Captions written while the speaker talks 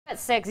At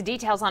 6,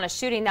 details on a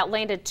shooting that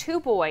landed 2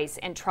 boys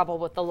in trouble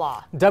with the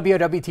law.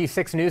 WOWT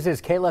 6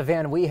 News' Kayla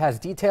Van Wee has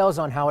details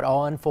on how it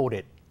all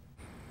unfolded.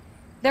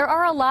 There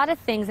are a lot of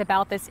things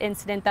about this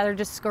incident that are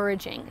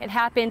discouraging. It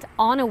happened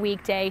on a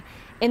weekday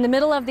in the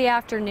middle of the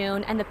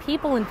afternoon, and the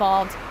people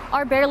involved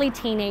are barely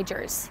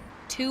teenagers.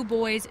 2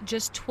 boys,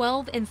 just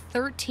 12 and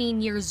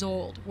 13 years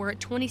old, were at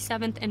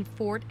 27th and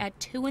Fort at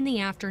 2 in the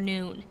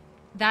afternoon.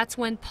 That's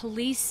when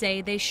police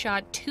say they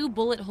shot 2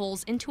 bullet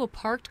holes into a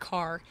parked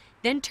car,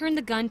 then turned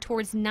the gun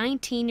towards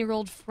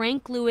 19-year-old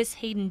Frank Lewis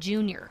Hayden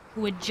Jr.,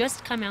 who had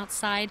just come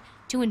outside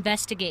to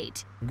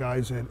investigate.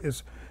 Guys,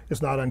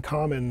 it's not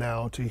uncommon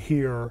now to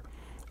hear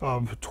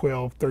of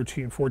 12,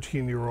 13,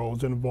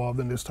 14-year-olds involved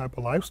in this type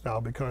of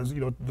lifestyle because,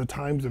 the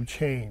times have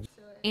changed.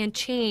 And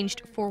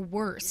changed for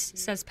worse,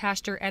 says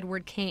Pastor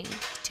Edward King.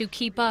 To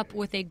keep up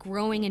with a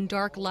growing and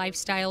dark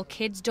lifestyle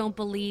kids don't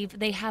believe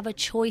they have a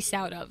choice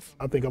out of.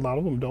 I think a lot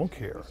of them don't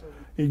care.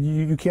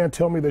 You can't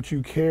tell me that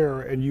you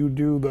care and you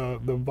do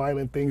the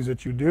violent things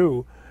that you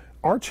do.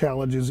 Our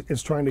challenge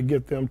is trying to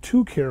get them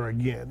to care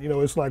again.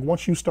 It's like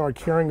once you start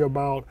caring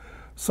about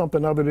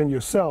something other than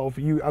yourself,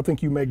 I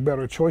think you make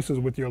better choices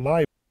with your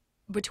life.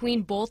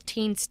 Between both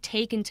teens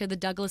taken to the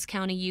Douglas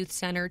County Youth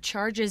Center,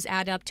 charges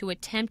add up to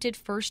attempted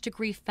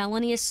first-degree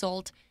felony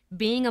assault,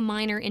 being a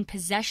minor in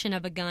possession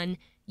of a gun,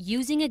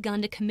 using a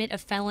gun to commit a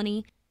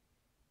felony,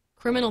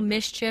 criminal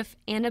mischief,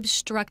 and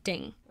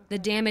obstructing. The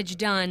damage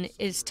done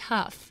is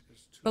tough.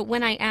 But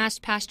when I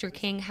asked Pastor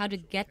King how to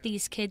get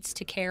these kids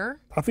to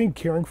care, I think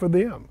caring for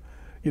them.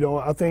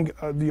 I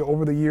think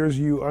over the years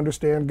you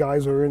understand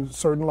guys are in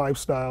certain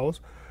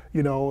lifestyles.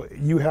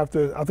 You have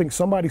to, I think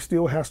somebody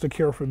still has to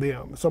care for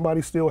them.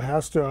 Somebody still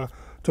has to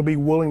be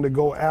willing to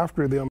go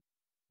after them.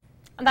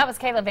 And that was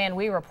Kayla Van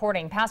Wee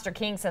reporting. Pastor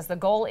King says the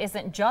goal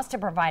isn't just to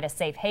provide a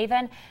safe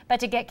haven, but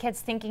to get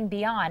kids thinking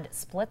beyond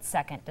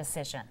split-second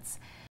decisions.